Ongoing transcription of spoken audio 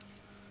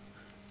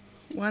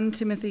1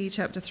 Timothy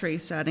chapter 3,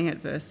 starting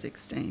at verse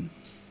 16.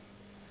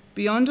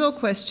 Beyond all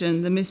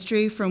question, the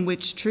mystery from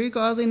which true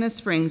godliness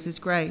springs is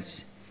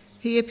great.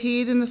 He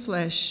appeared in the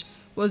flesh,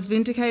 was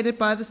vindicated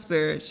by the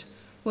Spirit,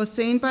 was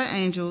seen by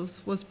angels,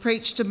 was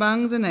preached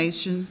among the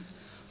nations,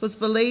 was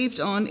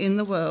believed on in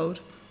the world,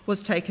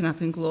 was taken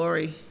up in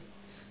glory.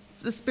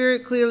 The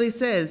Spirit clearly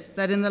says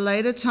that in the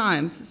later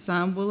times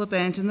some will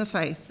abandon the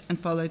faith and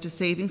follow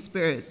deceiving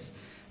spirits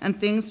and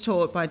things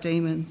taught by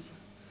demons.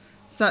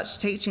 Such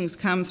teachings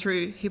come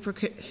through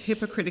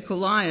hypocritical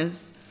liars,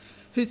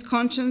 whose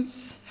conscience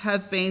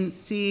have been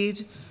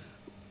seared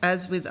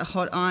as with a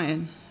hot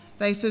iron.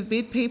 They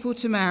forbid people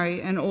to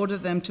marry and order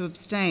them to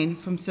abstain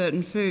from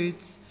certain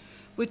foods,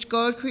 which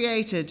God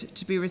created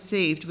to be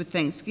received with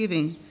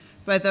thanksgiving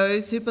by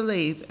those who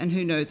believe and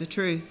who know the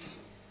truth.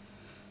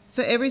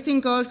 For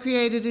everything God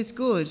created is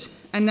good,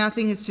 and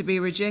nothing is to be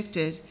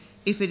rejected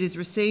if it is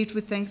received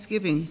with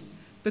thanksgiving,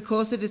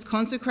 because it is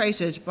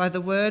consecrated by the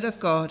word of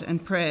God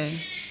and prayer.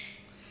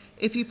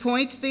 If you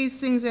point these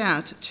things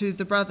out to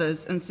the brothers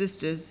and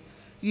sisters,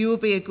 you will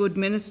be a good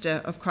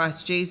minister of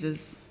Christ Jesus,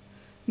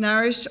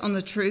 nourished on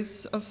the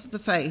truths of the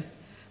faith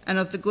and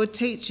of the good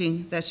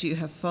teaching that you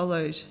have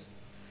followed.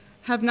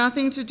 Have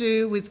nothing to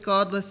do with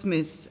godless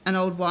myths and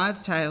old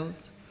wives' tales.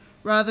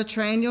 Rather,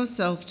 train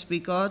yourself to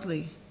be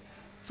godly.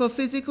 For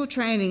physical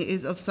training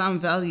is of some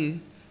value,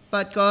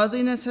 but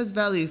godliness has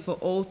value for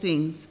all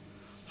things,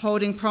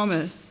 holding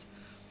promise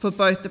for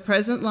both the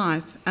present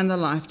life and the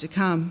life to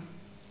come.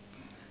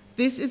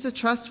 This is a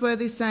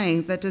trustworthy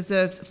saying that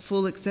deserves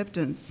full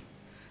acceptance.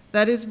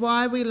 That is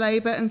why we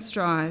labour and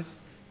strive,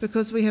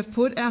 because we have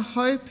put our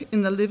hope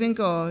in the living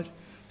God,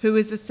 who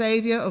is the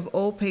Saviour of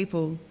all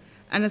people,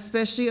 and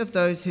especially of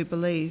those who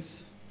believe.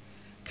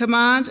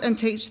 Command and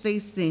teach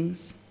these things.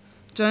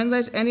 Don't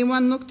let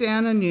anyone look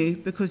down on you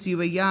because you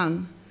are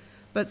young,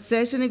 but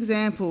set an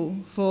example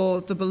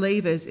for the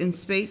believers in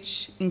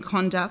speech, in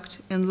conduct,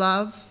 in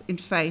love, in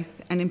faith,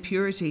 and in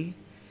purity.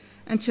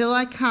 Until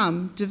I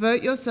come,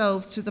 devote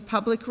yourselves to the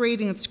public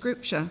reading of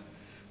Scripture,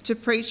 to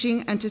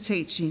preaching and to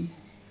teaching.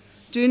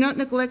 Do not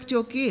neglect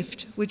your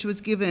gift, which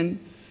was given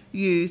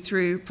you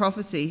through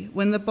prophecy,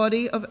 when the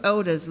body of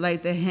elders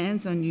laid their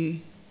hands on you.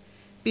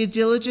 Be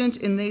diligent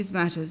in these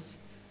matters.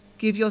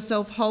 Give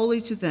yourself wholly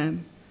to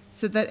them,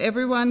 so that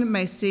everyone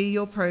may see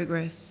your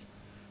progress.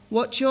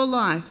 Watch your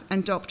life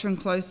and doctrine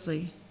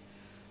closely.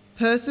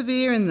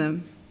 Persevere in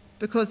them,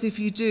 because if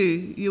you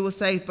do, you will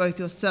save both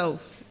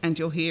yourself and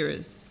your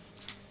hearers.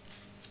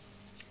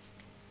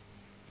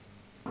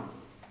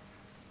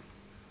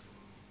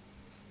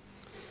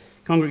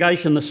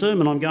 Congregation, the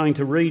sermon I'm going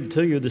to read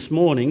to you this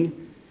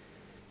morning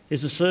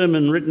is a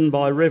sermon written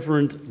by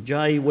Reverend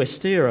J.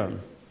 Westera.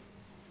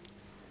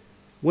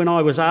 When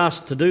I was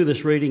asked to do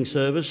this reading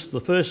service,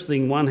 the first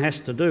thing one has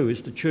to do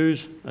is to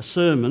choose a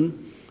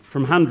sermon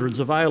from hundreds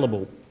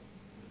available.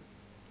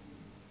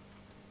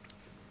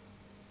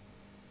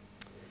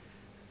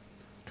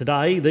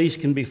 Today, these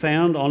can be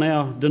found on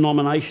our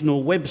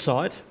denominational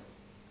website,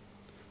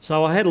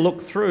 so I had a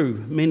look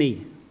through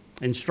many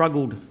and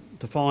struggled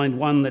to find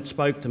one that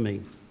spoke to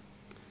me.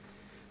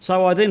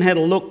 So I then had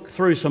a look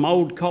through some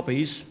old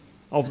copies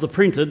of the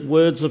printed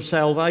Words of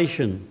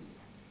Salvation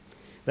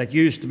that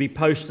used to be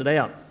posted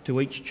out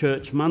to each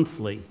church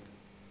monthly.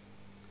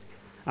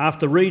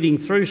 After reading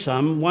through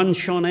some, one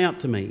shone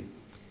out to me,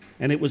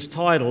 and it was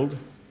titled,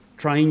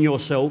 Train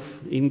Yourself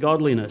in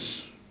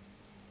Godliness.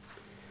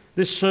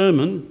 This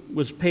sermon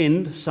was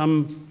penned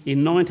some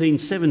in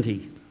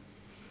 1970,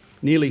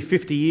 nearly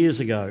 50 years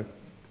ago.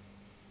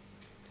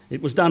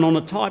 It was done on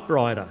a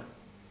typewriter.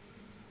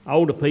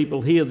 Older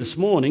people here this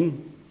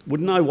morning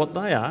would know what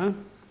they are.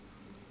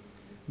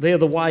 They're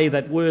the way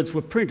that words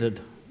were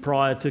printed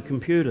prior to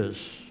computers.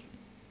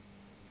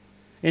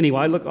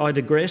 Anyway, look, I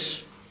digress.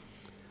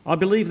 I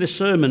believe this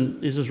sermon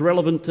is as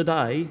relevant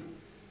today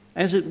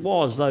as it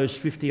was those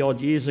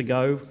 50-odd years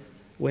ago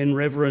when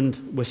Reverend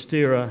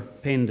Westera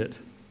penned it.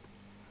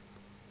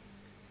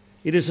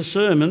 It is a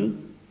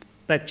sermon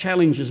that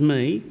challenges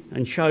me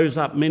and shows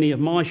up many of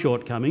my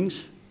shortcomings,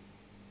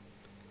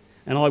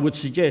 and I would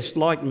suggest,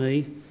 like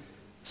me,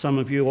 some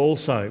of you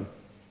also.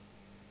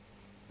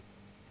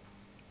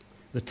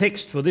 The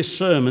text for this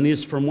sermon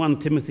is from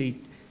 1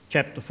 Timothy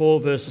chapter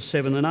 4, verses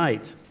 7 and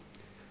 8.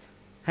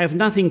 Have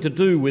nothing to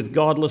do with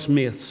godless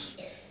myths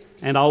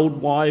and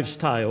old wives'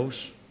 tales.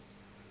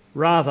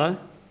 Rather,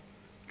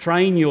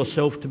 train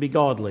yourself to be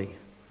godly.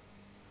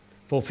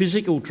 For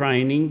physical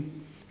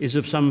training is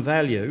of some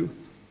value,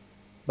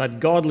 but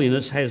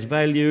godliness has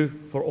value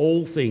for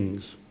all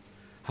things,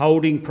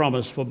 holding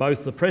promise for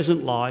both the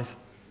present life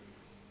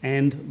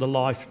and the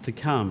life to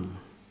come.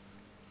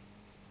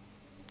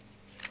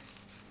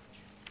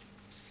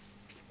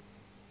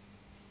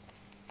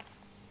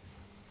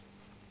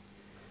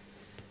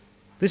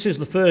 This is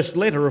the first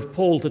letter of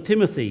Paul to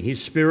Timothy,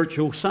 his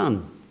spiritual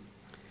son.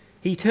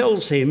 He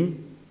tells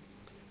him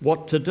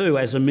what to do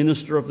as a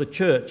minister of the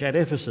church at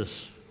Ephesus.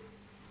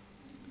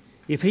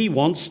 If he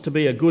wants to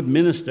be a good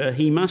minister,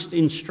 he must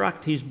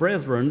instruct his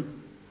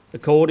brethren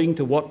according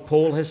to what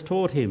Paul has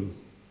taught him.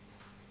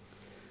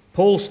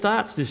 Paul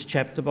starts this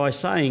chapter by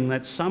saying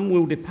that some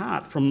will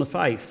depart from the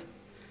faith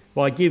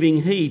by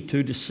giving heed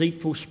to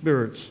deceitful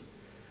spirits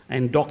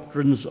and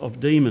doctrines of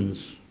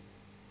demons.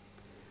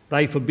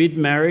 They forbid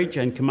marriage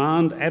and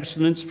command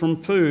abstinence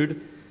from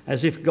food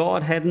as if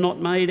God had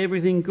not made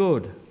everything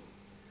good,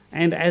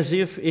 and as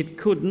if it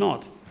could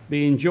not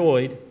be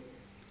enjoyed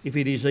if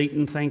it is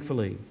eaten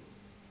thankfully.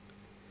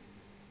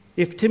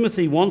 If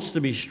Timothy wants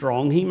to be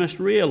strong, he must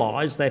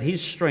realise that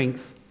his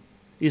strength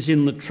is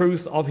in the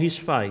truth of his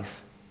faith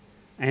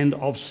and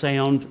of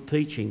sound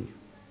teaching.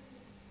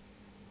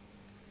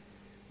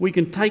 We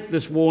can take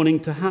this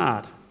warning to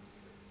heart.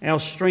 Our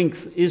strength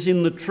is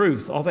in the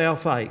truth of our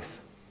faith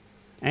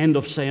and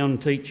of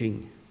sound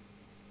teaching.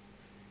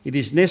 It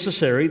is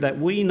necessary that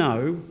we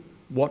know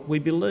what we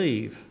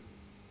believe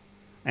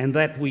and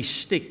that we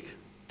stick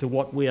to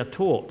what we are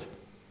taught.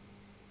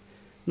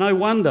 No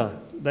wonder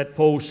that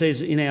Paul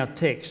says in our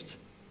text,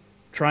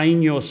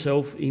 train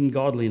yourself in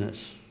godliness.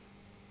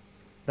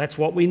 That's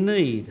what we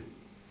need,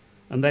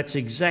 and that's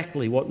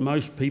exactly what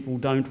most people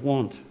don't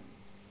want.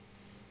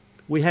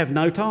 We have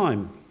no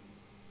time.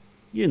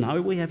 You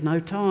know, we have no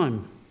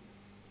time.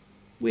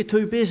 We're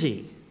too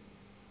busy.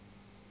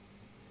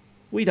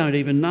 We don't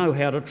even know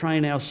how to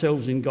train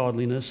ourselves in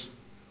godliness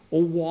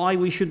or why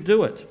we should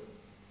do it.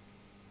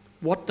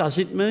 What does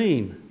it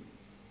mean?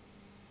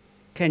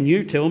 Can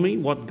you tell me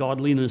what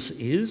godliness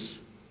is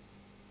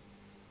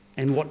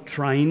and what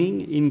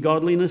training in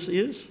godliness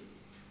is?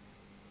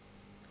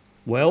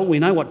 Well, we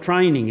know what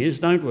training is,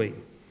 don't we?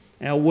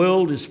 Our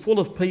world is full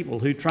of people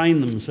who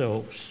train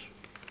themselves.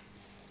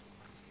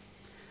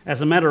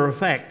 As a matter of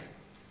fact,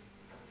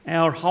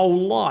 our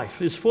whole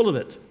life is full of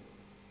it.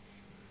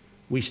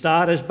 We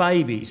start as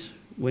babies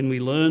when we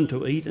learn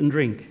to eat and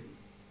drink.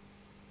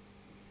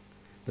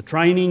 The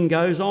training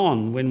goes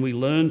on when we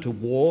learn to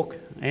walk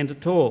and to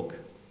talk.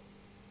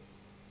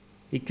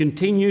 It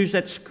continues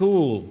at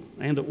school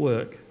and at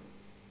work,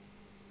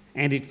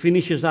 and it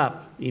finishes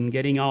up in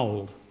getting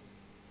old.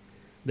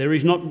 There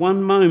is not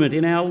one moment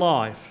in our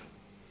life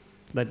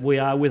that we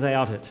are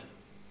without it.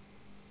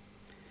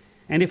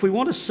 And if we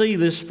want to see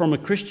this from a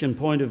Christian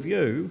point of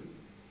view,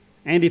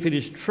 and if it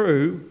is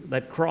true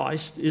that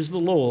Christ is the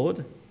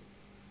Lord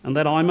and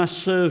that I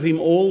must serve him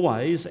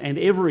always and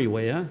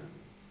everywhere,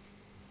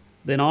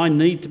 then I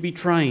need to be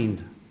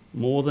trained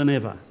more than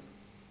ever.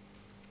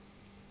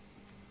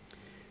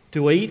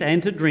 To eat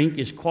and to drink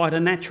is quite a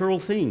natural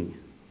thing,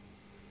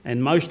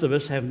 and most of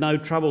us have no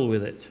trouble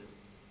with it.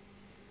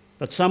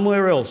 But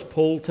somewhere else,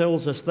 Paul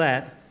tells us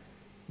that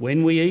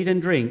when we eat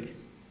and drink,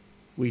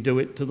 we do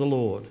it to the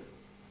Lord.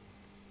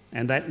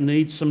 And that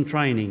needs some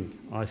training,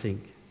 I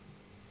think.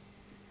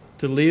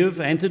 To live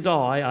and to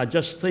die are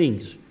just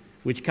things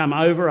which come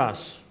over us,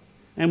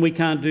 and we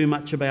can't do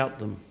much about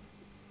them.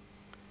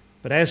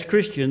 But as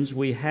Christians,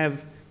 we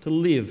have to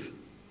live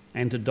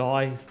and to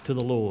die to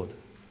the Lord.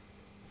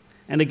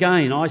 And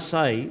again, I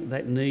say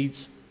that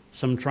needs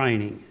some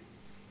training.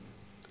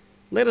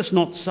 Let us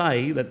not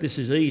say that this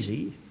is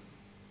easy.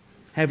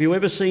 Have you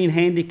ever seen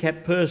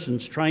handicapped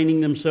persons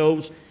training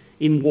themselves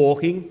in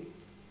walking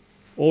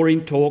or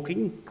in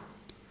talking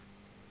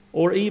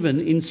or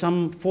even in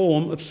some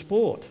form of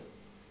sport?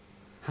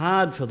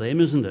 Hard for them,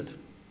 isn't it?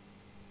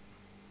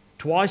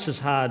 Twice as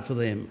hard for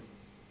them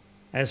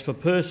as for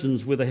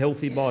persons with a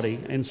healthy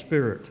body and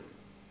spirit.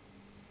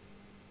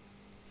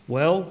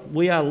 Well,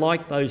 we are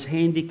like those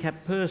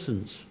handicapped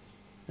persons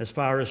as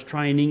far as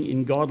training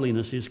in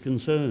godliness is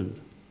concerned.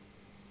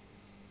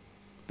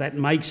 That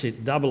makes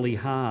it doubly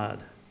hard.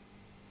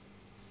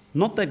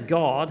 Not that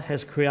God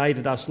has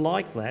created us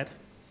like that.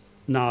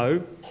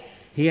 No,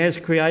 he has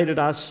created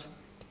us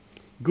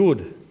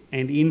good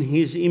and in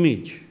his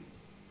image.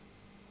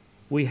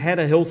 We had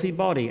a healthy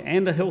body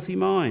and a healthy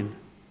mind,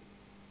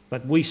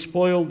 but we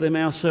spoiled them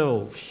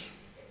ourselves.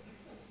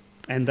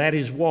 And that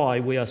is why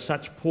we are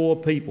such poor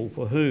people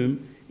for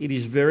whom it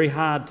is very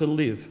hard to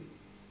live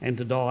and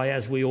to die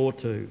as we ought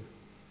to.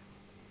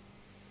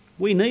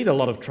 We need a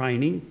lot of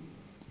training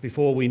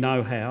before we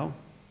know how.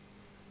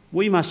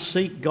 We must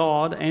seek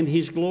God and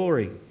his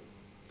glory.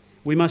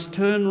 We must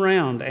turn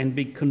round and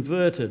be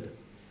converted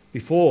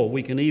before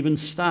we can even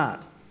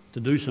start to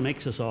do some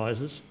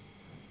exercises.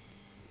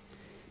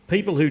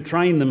 People who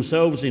train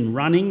themselves in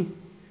running,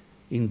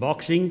 in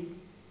boxing,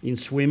 in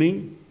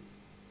swimming,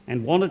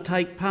 and want to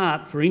take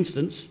part, for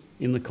instance,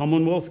 in the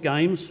Commonwealth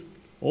Games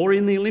or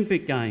in the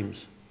Olympic Games,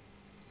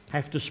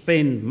 have to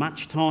spend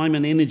much time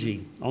and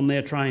energy on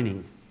their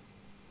training.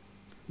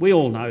 We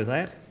all know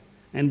that,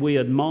 and we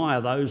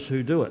admire those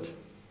who do it.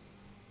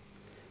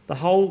 The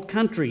whole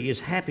country is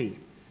happy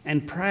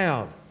and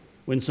proud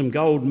when some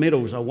gold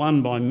medals are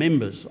won by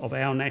members of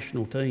our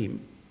national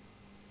team.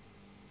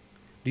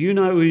 Do you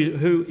know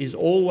who is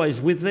always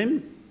with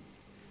them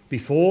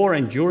before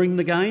and during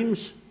the games,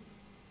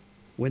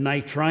 when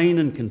they train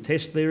and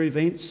contest their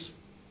events?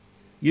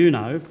 You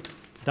know,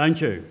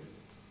 don't you?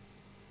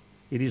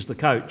 It is the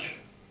coach.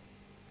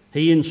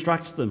 He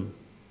instructs them.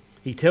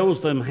 He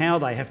tells them how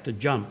they have to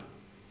jump.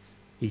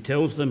 He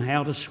tells them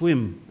how to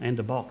swim and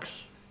to box.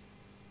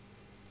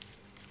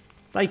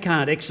 They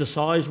can't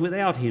exercise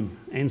without him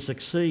and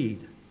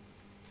succeed.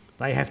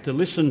 They have to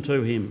listen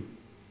to him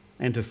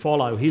and to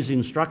follow his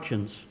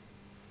instructions.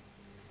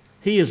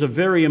 He is a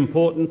very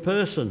important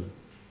person.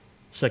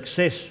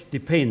 Success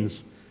depends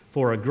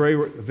for a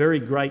very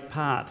great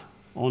part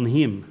on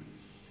him.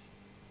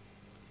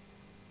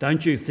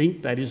 Don't you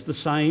think that the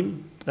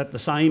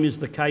same is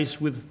the case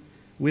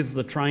with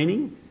the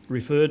training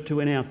referred to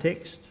in our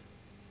text?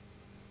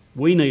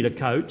 We need a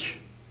coach,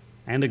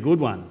 and a good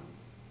one,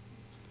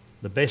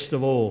 the best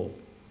of all.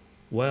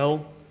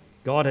 Well,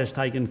 God has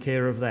taken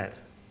care of that.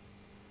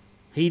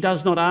 He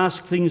does not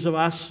ask things of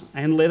us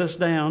and let us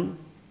down.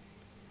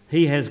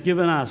 He has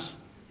given us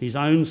his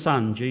own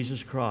Son,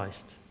 Jesus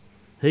Christ.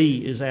 He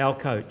is our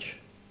coach,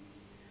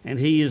 and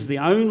he is the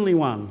only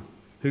one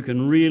who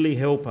can really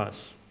help us.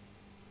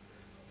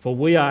 For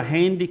we are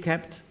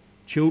handicapped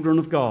children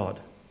of God,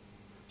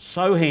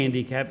 so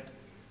handicapped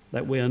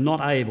that we are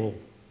not able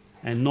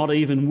and not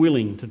even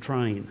willing to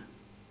train.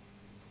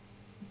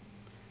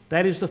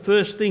 That is the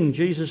first thing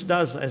Jesus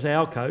does as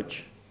our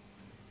coach.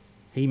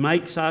 He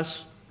makes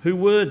us who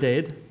were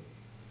dead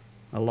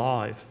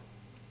alive.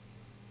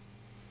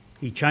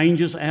 He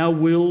changes our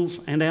wills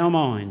and our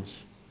minds.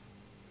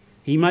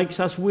 He makes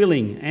us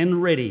willing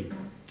and ready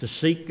to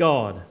seek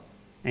God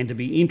and to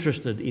be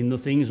interested in the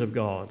things of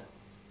God.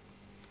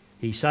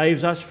 He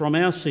saves us from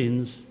our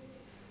sins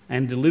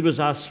and delivers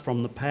us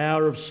from the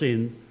power of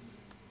sin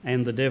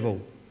and the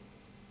devil.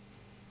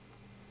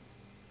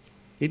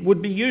 It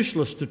would be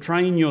useless to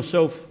train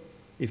yourself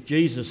if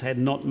Jesus had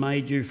not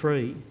made you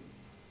free.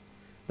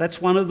 That's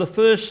one of the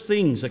first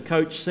things a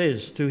coach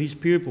says to his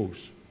pupils.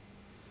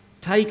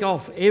 Take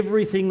off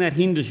everything that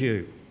hinders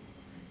you.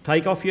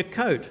 Take off your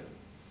coat.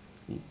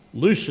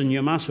 Loosen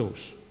your muscles.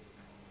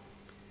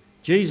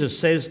 Jesus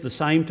says the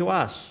same to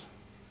us,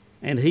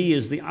 and he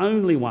is the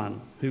only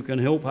one who can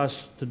help us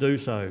to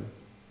do so.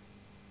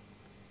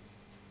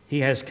 He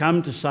has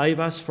come to save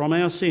us from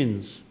our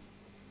sins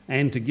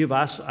and to give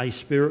us a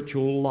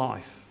spiritual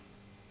life.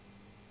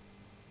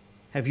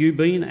 Have you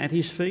been at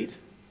his feet?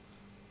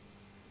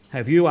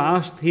 Have you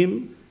asked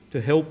him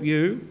to help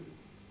you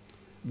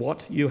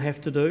what you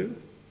have to do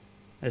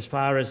as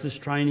far as this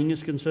training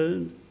is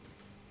concerned?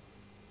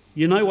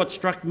 You know what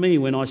struck me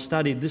when I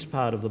studied this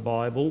part of the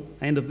Bible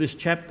and of this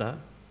chapter?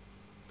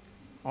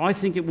 I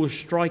think it will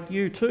strike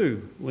you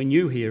too when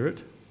you hear it.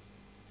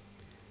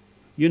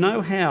 You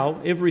know how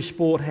every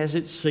sport has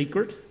its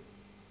secret,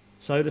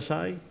 so to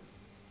say,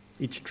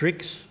 its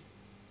tricks?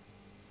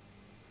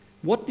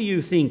 What do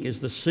you think is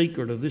the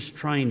secret of this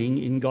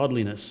training in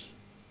godliness?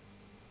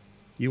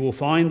 You will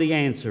find the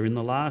answer in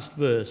the last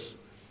verse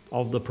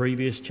of the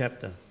previous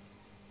chapter.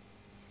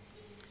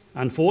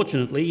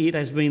 Unfortunately, it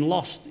has been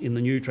lost in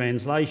the new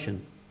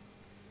translation.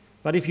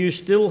 But if you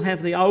still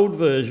have the old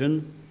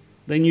version,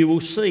 then you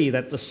will see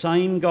that the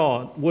same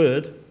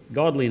word,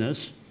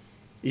 godliness,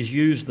 is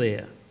used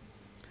there.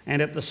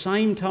 And at the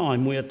same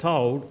time, we are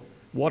told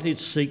what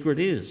its secret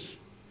is.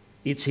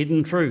 Its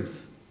hidden truth.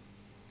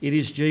 It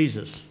is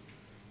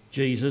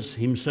Jesus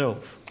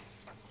himself.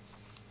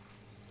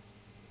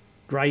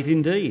 Great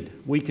indeed,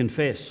 we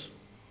confess,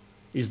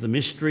 is the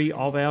mystery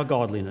of our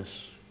godliness.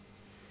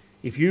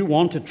 If you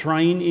want to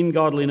train in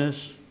godliness,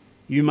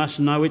 you must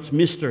know its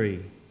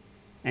mystery,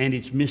 and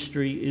its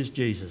mystery is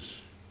Jesus.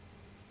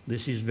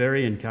 This is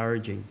very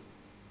encouraging.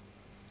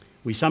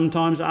 We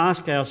sometimes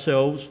ask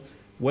ourselves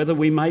whether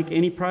we make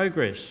any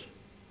progress.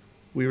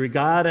 We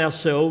regard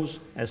ourselves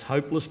as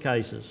hopeless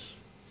cases.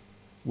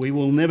 We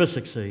will never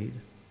succeed.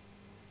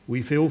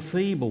 We feel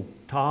feeble,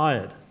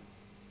 tired.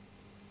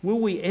 Will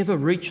we ever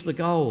reach the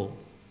goal?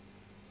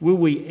 Will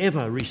we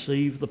ever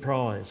receive the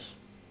prize?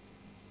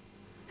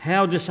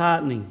 How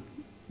disheartening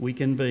we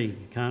can be,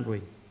 can't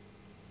we?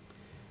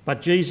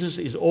 But Jesus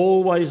is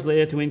always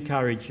there to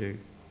encourage you.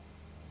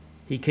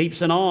 He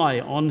keeps an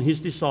eye on his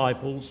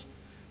disciples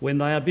when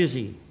they are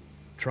busy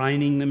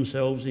training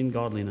themselves in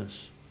godliness.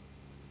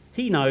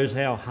 He knows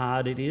how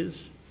hard it is.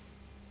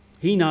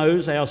 He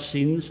knows our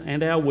sins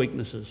and our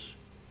weaknesses.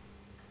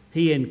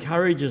 He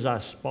encourages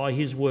us by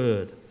his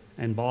word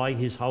and by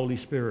his Holy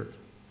Spirit.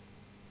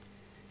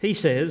 He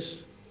says,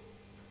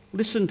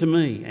 "Listen to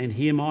me and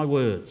hear my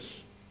words.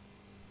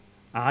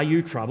 Are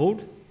you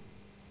troubled?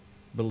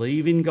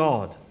 Believe in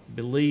God.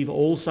 Believe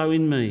also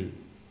in me.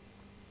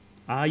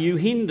 Are you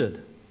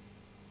hindered?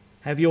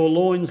 Have your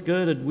loins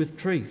girded with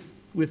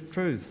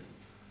truth.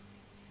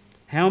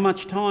 How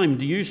much time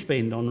do you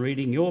spend on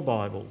reading your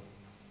Bible?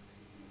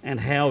 And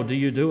how do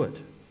you do it?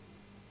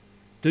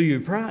 Do you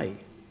pray?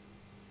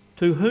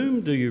 To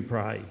whom do you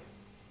pray?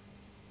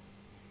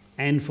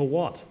 And for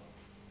what?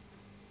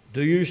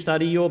 Do you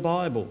study your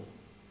Bible?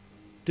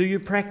 Do you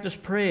practice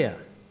prayer?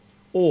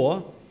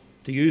 Or,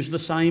 to use the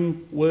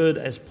same word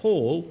as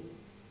Paul,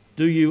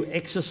 do you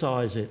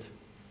exercise it?"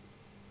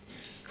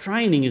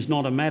 Training is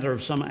not a matter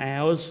of some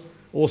hours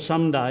or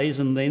some days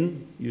and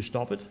then you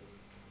stop it.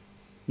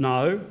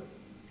 No,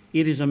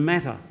 it is a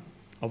matter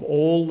of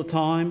all the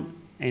time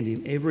and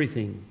in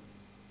everything.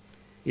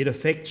 It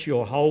affects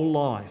your whole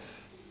life.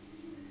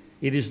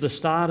 It is the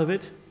start of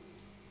it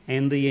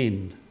and the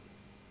end.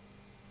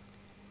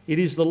 It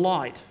is the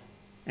light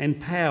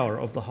and power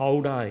of the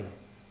whole day.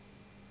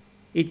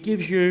 It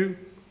gives you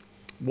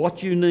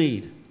what you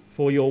need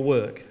for your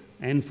work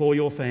and for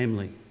your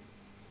family.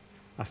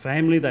 A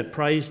family that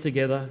prays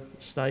together,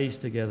 stays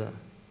together.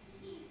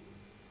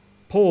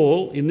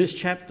 Paul, in this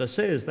chapter,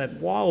 says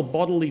that while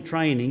bodily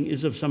training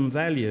is of some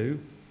value,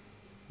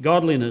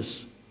 godliness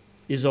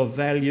is of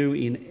value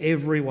in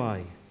every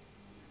way,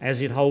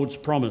 as it holds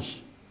promise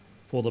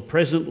for the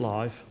present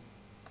life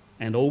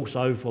and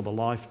also for the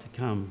life to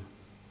come.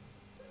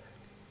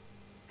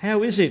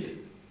 How is it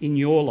in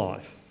your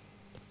life?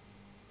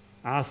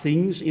 Are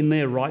things in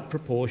their right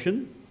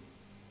proportion?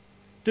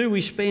 Do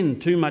we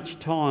spend too much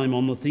time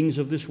on the things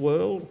of this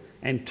world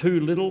and too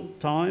little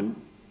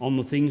time on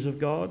the things of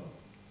God?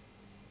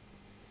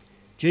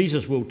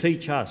 Jesus will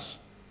teach us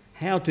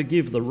how to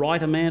give the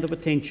right amount of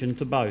attention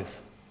to both,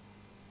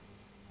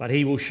 but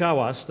he will show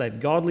us that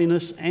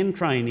godliness and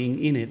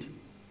training in it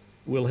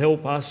will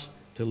help us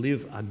to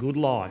live a good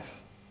life,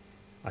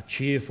 a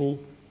cheerful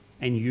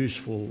and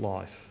useful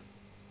life.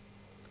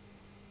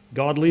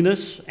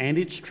 Godliness and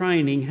its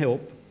training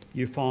help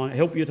you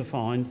to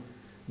find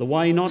the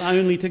way not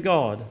only to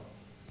God,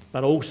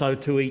 but also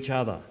to each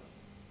other.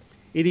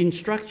 It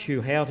instructs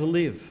you how to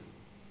live.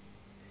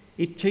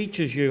 It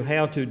teaches you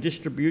how to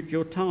distribute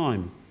your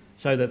time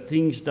so that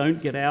things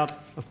don't get out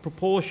of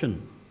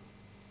proportion.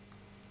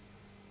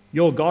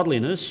 Your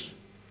godliness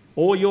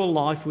or your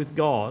life with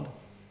God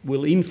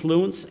will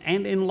influence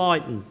and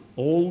enlighten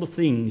all the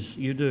things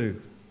you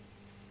do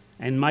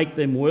and make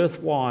them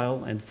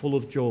worthwhile and full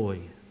of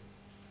joy.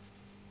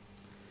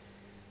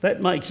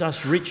 That makes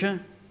us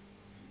richer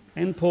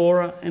and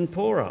poorer,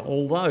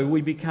 although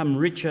we become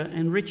richer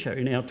and richer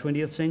in our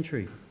 20th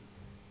century.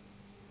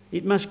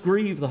 It must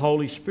grieve the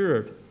Holy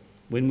Spirit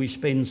when we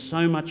spend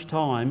so much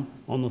time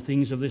on the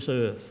things of this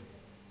earth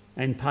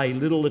and pay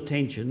little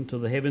attention to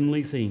the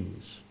heavenly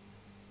things.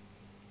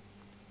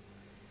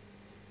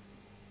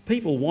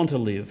 People want to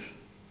live,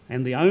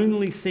 and the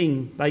only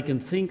thing they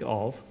can think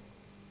of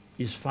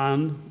is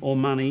fun or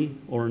money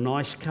or a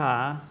nice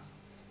car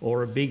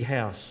or a big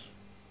house.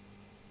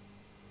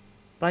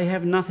 They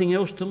have nothing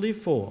else to live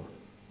for.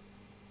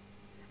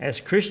 As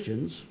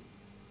Christians,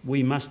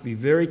 we must be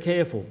very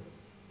careful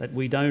that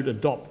we don't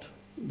adopt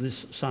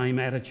this same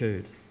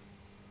attitude.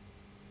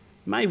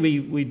 Maybe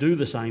we do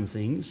the same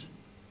things.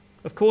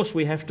 Of course,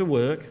 we have to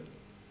work,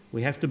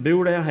 we have to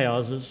build our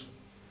houses,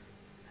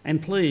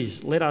 and please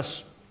let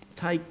us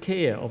take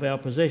care of our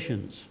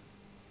possessions.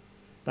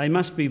 They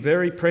must be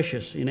very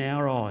precious in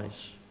our eyes.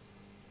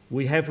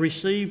 We have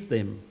received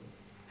them,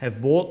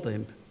 have bought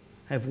them,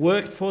 have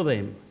worked for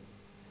them,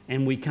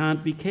 and we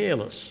can't be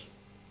careless.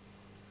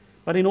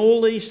 But in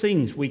all these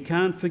things, we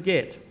can't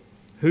forget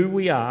who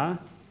we are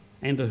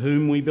and to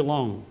whom we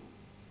belong.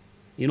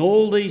 In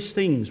all these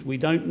things, we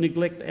don't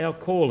neglect our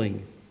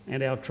calling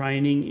and our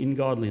training in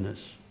godliness.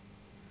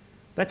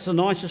 That's the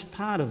nicest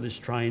part of this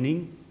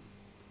training.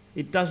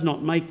 It does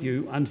not make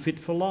you unfit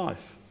for life.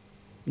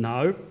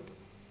 No,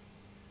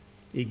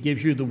 it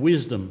gives you the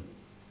wisdom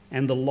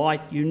and the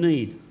light you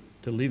need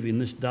to live in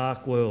this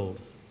dark world.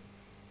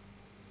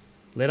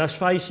 Let us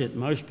face it,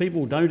 most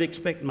people don't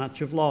expect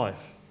much of life.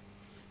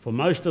 For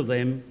most of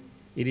them,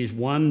 it is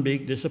one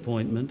big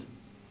disappointment.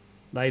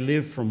 They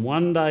live from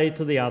one day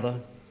to the other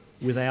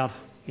without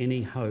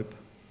any hope.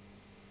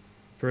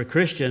 For a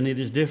Christian, it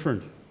is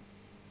different.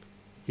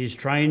 His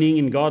training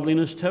in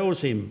godliness tells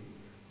him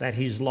that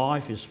his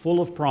life is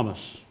full of promise,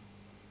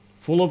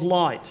 full of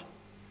light,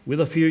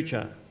 with a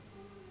future.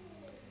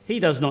 He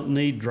does not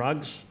need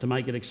drugs to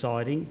make it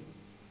exciting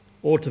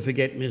or to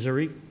forget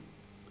misery.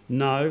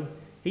 No,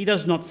 he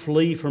does not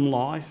flee from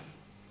life,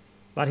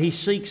 but he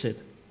seeks it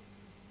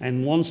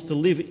and wants to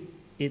live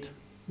it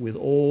with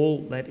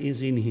all that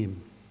is in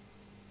him.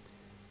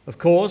 Of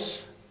course,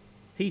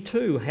 he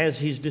too has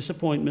his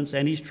disappointments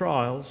and his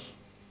trials,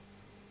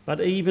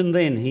 but even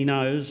then he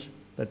knows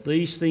that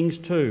these things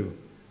too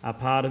are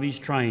part of his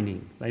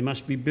training. They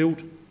must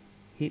build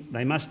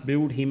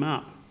him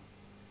up.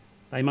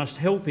 They must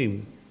help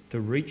him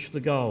to reach the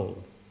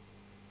goal.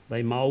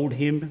 They mould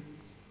him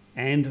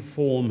and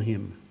form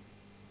him.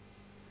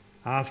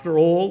 After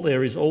all,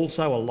 there is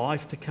also a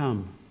life to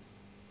come,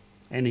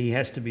 and he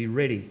has to be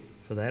ready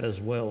for that as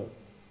well.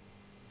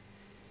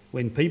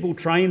 When people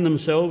train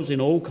themselves in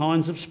all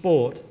kinds of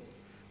sport,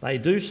 they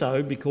do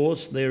so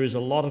because there is a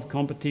lot of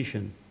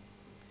competition.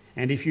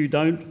 And if you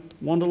don't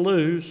want to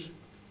lose,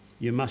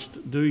 you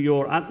must do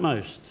your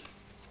utmost.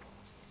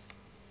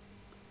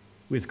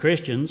 With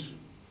Christians,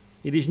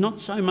 it is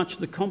not so much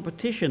the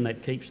competition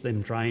that keeps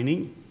them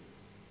training,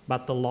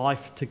 but the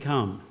life to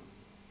come.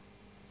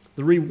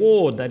 The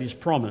reward that is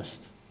promised,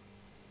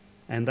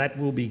 and that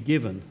will be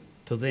given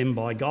to them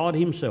by God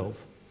himself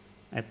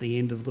at the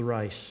end of the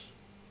race.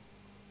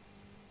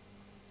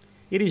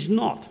 It is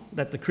not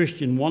that the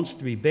Christian wants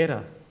to be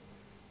better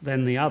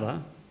than the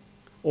other,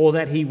 or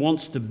that he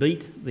wants to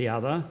beat the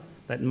other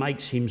that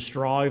makes him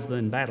strive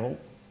in battle.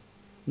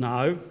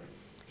 No,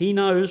 he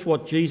knows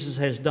what Jesus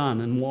has done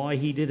and why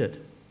he did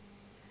it.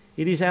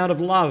 It is out of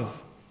love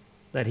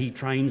that he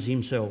trains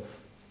himself,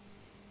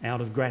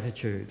 out of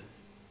gratitude.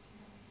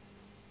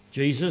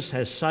 Jesus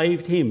has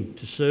saved him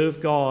to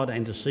serve God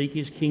and to seek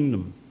his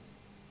kingdom.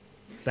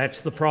 That's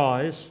the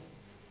prize,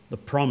 the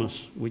promise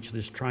which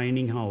this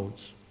training holds.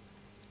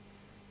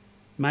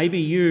 Maybe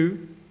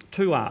you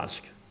too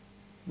ask,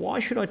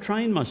 why should I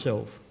train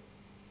myself?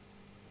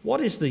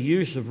 What is the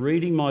use of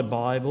reading my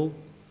Bible,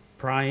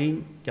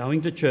 praying,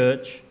 going to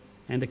church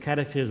and to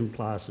catechism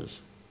classes?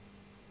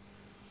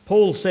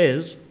 Paul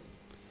says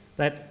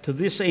that to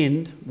this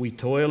end we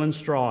toil and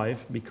strive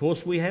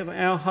because we have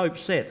our hope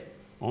set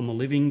on the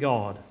living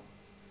God,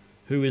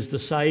 who is the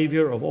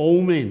Saviour of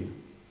all men,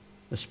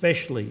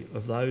 especially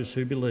of those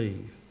who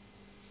believe.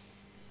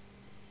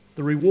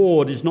 The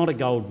reward is not a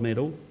gold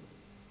medal,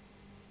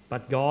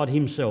 but God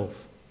himself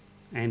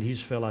and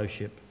his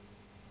fellowship.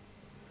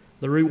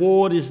 The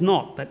reward is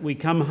not that we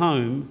come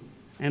home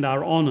and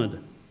are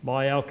honoured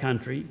by our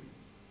country,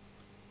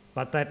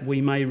 but that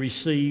we may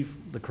receive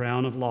the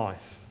crown of life.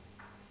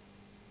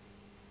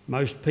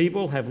 Most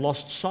people have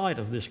lost sight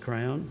of this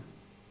crown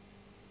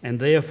and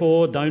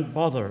therefore don't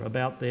bother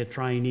about their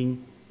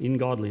training in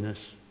godliness.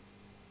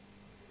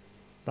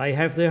 They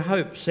have their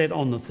hope set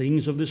on the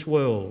things of this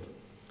world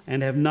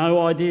and have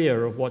no idea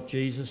of what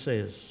Jesus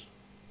says.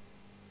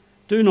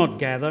 Do not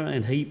gather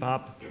and heap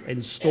up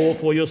and store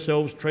for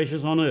yourselves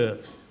treasures on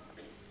earth,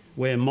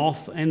 where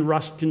moth and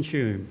rust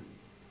consume,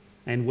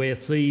 and where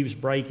thieves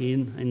break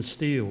in and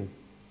steal.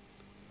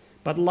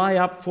 But lay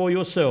up for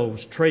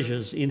yourselves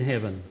treasures in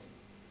heaven,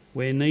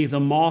 where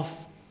neither moth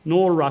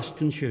nor rust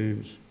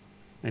consumes,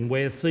 and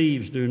where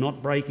thieves do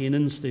not break in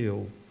and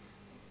steal.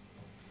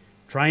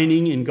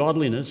 Training in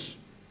godliness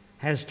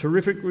has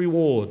terrific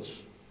rewards,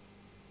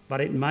 but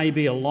it may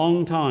be a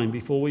long time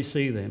before we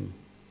see them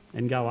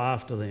and go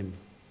after them.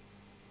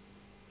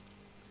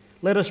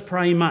 Let us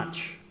pray much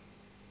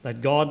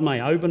that God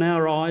may open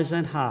our eyes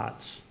and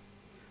hearts,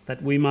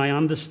 that we may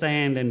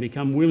understand and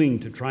become willing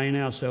to train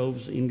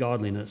ourselves in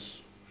godliness.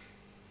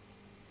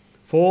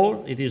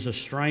 For it is a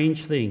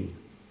strange thing,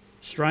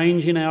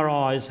 strange in our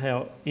eyes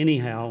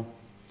anyhow,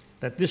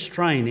 that this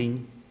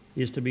training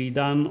is to be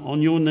done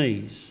on your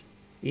knees,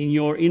 in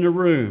your inner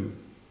room,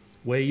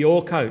 where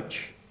your coach,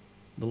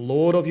 the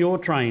Lord of your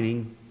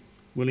training,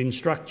 will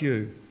instruct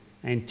you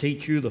and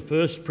teach you the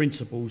first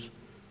principles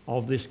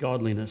of this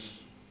godliness.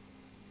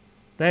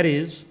 That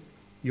is,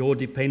 your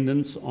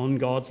dependence on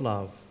God's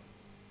love.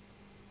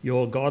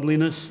 Your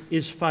godliness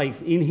is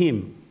faith in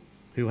him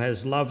who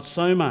has loved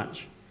so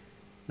much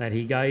that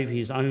he gave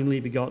his only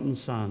begotten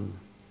Son,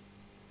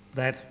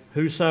 that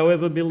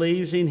whosoever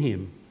believes in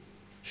him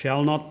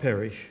shall not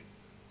perish,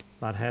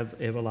 but have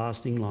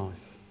everlasting life.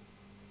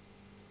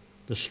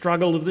 The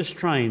struggle of this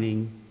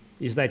training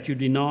is that you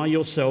deny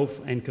yourself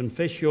and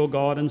confess your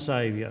God and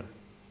Saviour.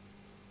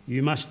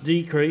 You must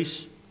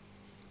decrease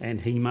and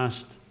he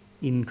must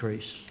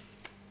increase.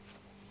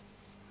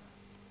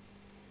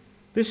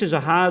 This is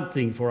a hard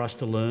thing for us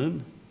to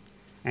learn,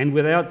 and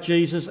without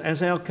Jesus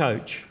as our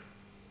coach,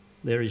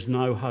 there is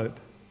no hope.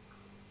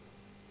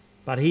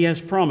 But he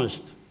has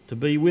promised to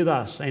be with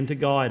us and to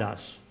guide us.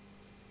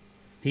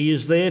 He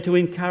is there to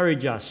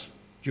encourage us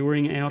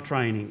during our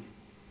training,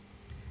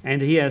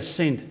 and he has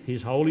sent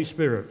his Holy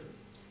Spirit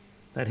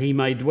that he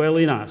may dwell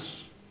in us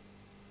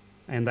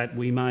and that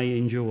we may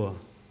endure.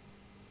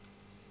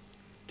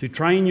 To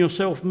train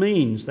yourself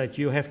means that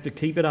you have to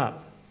keep it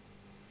up.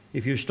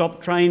 If you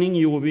stop training,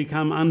 you will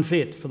become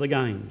unfit for the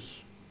games.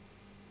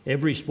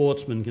 Every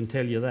sportsman can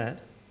tell you that.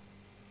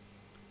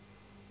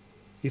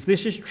 If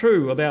this is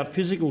true about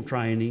physical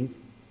training,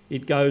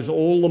 it goes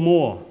all the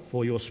more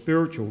for your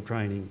spiritual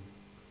training.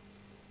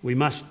 We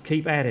must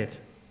keep at it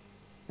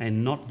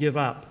and not give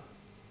up.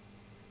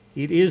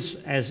 It is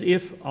as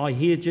if I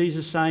hear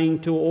Jesus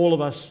saying to all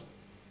of us,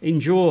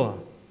 endure,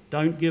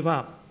 don't give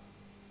up.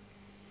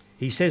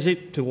 He says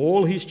it to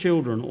all his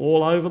children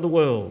all over the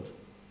world,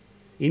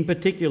 in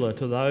particular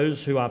to those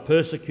who are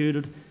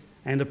persecuted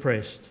and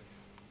oppressed,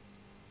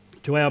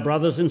 to our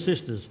brothers and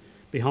sisters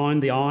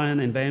behind the iron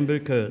and bamboo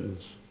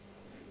curtains,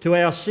 to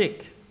our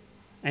sick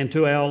and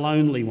to our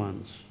lonely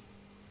ones,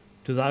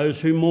 to those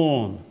who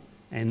mourn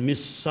and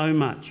miss so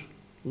much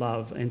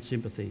love and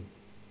sympathy.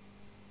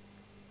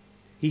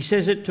 He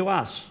says it to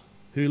us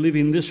who live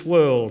in this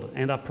world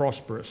and are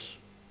prosperous,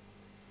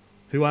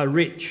 who are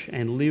rich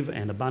and live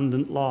an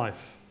abundant life.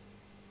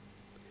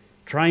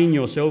 Train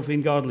yourself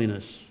in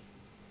godliness.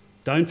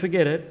 Don't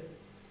forget it.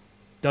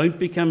 Don't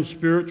become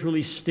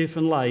spiritually stiff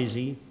and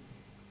lazy,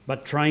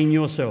 but train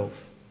yourself.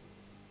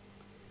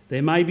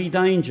 There may be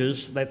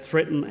dangers that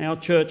threaten our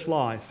church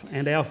life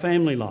and our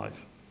family life,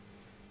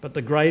 but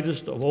the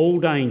greatest of all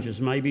dangers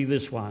may be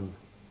this one,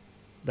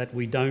 that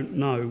we don't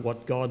know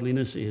what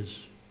godliness is,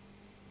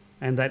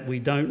 and that we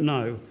don't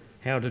know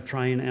how to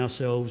train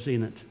ourselves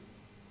in it.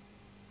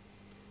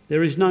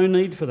 There is no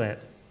need for that.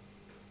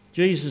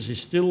 Jesus is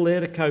still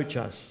there to coach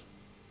us.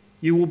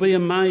 You will be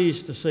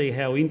amazed to see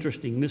how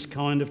interesting this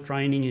kind of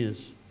training is,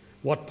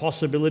 what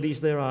possibilities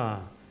there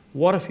are,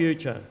 what a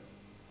future.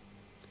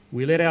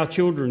 We let our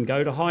children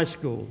go to high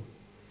school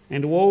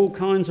and to all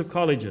kinds of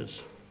colleges,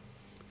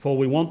 for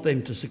we want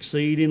them to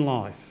succeed in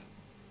life.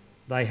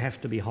 They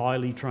have to be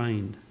highly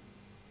trained.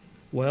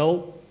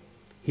 Well,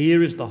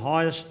 here is the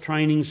highest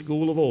training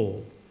school of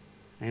all,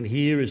 and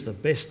here is the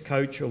best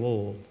coach of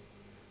all,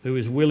 who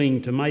is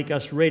willing to make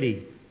us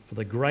ready for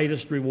the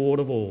greatest reward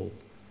of all.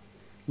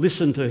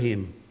 Listen to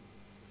him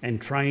and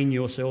train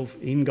yourself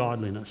in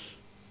godliness.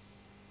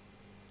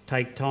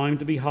 Take time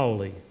to be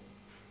holy.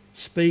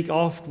 Speak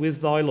oft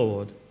with thy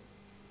Lord.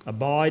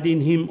 Abide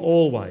in him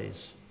always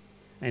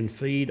and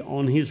feed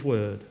on his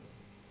word.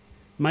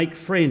 Make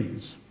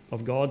friends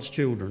of God's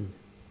children.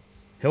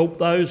 Help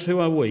those who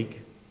are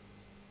weak,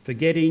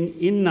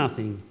 forgetting in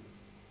nothing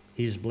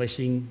his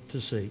blessing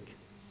to seek.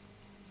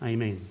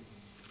 Amen.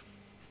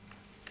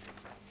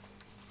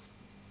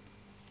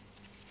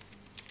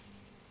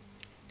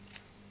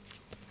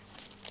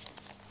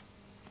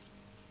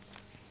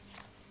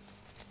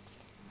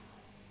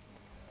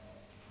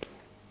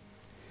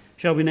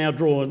 Shall we now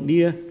draw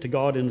near to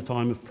God in a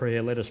time of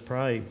prayer? Let us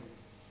pray.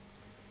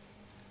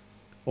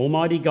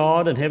 Almighty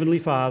God and Heavenly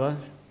Father,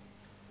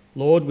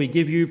 Lord, we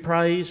give you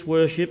praise,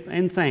 worship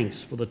and thanks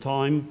for the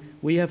time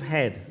we have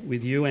had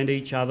with you and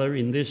each other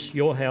in this,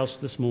 your house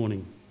this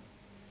morning.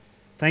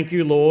 Thank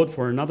you, Lord,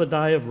 for another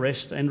day of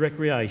rest and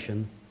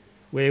recreation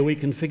where we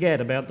can forget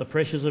about the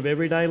pressures of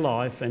everyday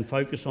life and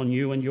focus on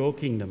you and your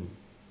kingdom.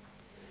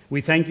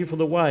 We thank you for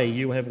the way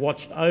you have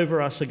watched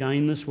over us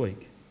again this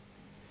week.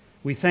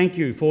 We thank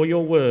you for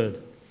your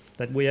word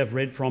that we have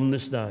read from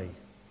this day.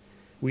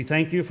 We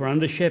thank you for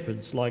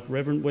under-shepherds like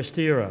Reverend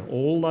Westera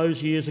all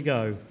those years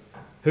ago,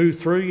 who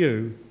through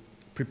you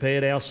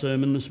prepared our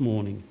sermon this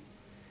morning.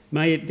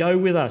 May it go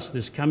with us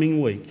this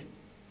coming week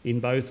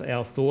in both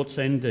our thoughts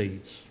and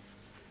deeds.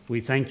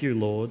 We thank you,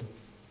 Lord.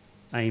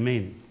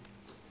 Amen.